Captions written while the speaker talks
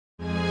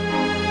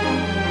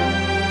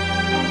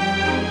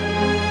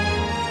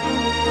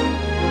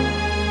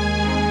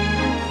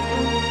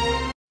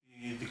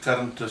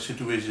current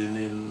situation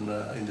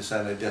in the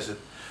Sinai Desert,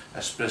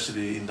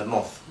 especially in the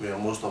north, where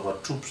most of our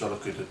troops are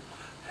located,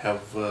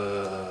 have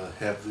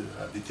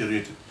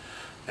deteriorated,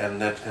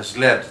 and that has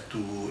led to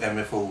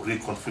MFO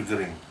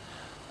reconfiguring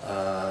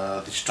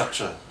the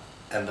structure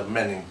and the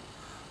manning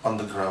on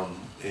the ground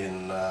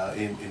in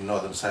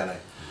northern Sinai.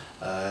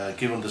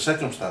 Given the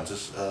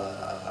circumstances,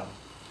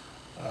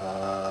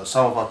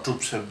 some of our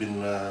troops have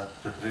been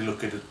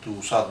relocated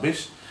to South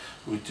Base,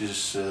 which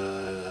is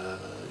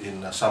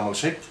in Sharm El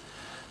Sheik,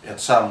 and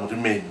some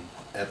remain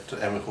at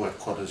MFO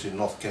headquarters in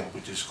North Camp,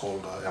 which is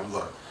called El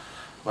Gora.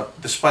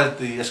 But despite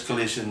the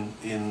escalation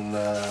in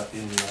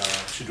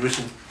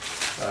situation,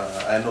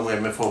 I know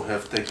MFO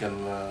have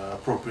taken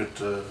appropriate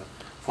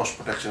force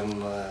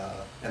protection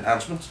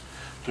enhancements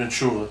to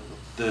ensure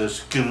the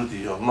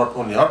security of not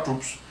only our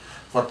troops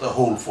but the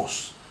whole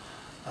force.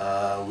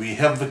 We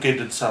have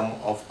vacated some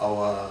of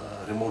our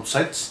remote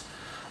sites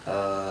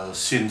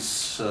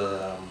since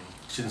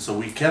the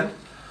weekend,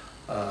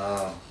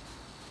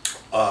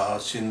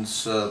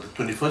 since the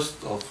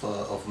 21st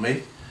of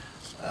May.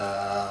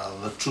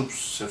 The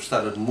troops have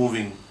started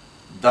moving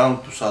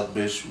down to South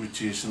Base,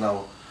 which is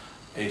now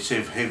a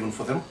safe haven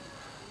for them.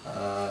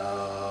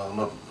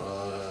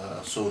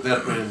 So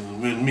that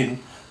will mean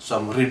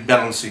some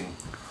rebalancing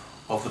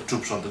of the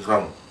troops on the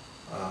ground,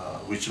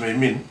 which may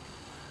mean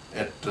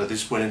at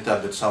this point in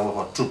time that some of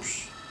our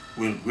troops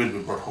will be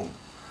brought home.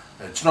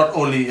 It's not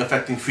only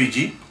affecting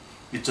Fiji,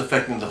 it's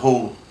affecting the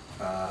whole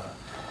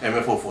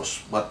MFO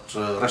force. But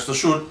rest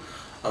assured,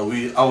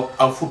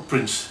 our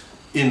footprints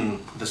in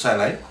the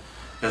Sinai,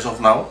 as of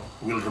now,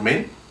 will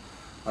remain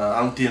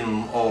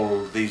until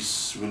all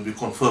these will be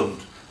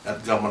confirmed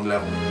at government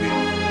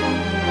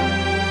level.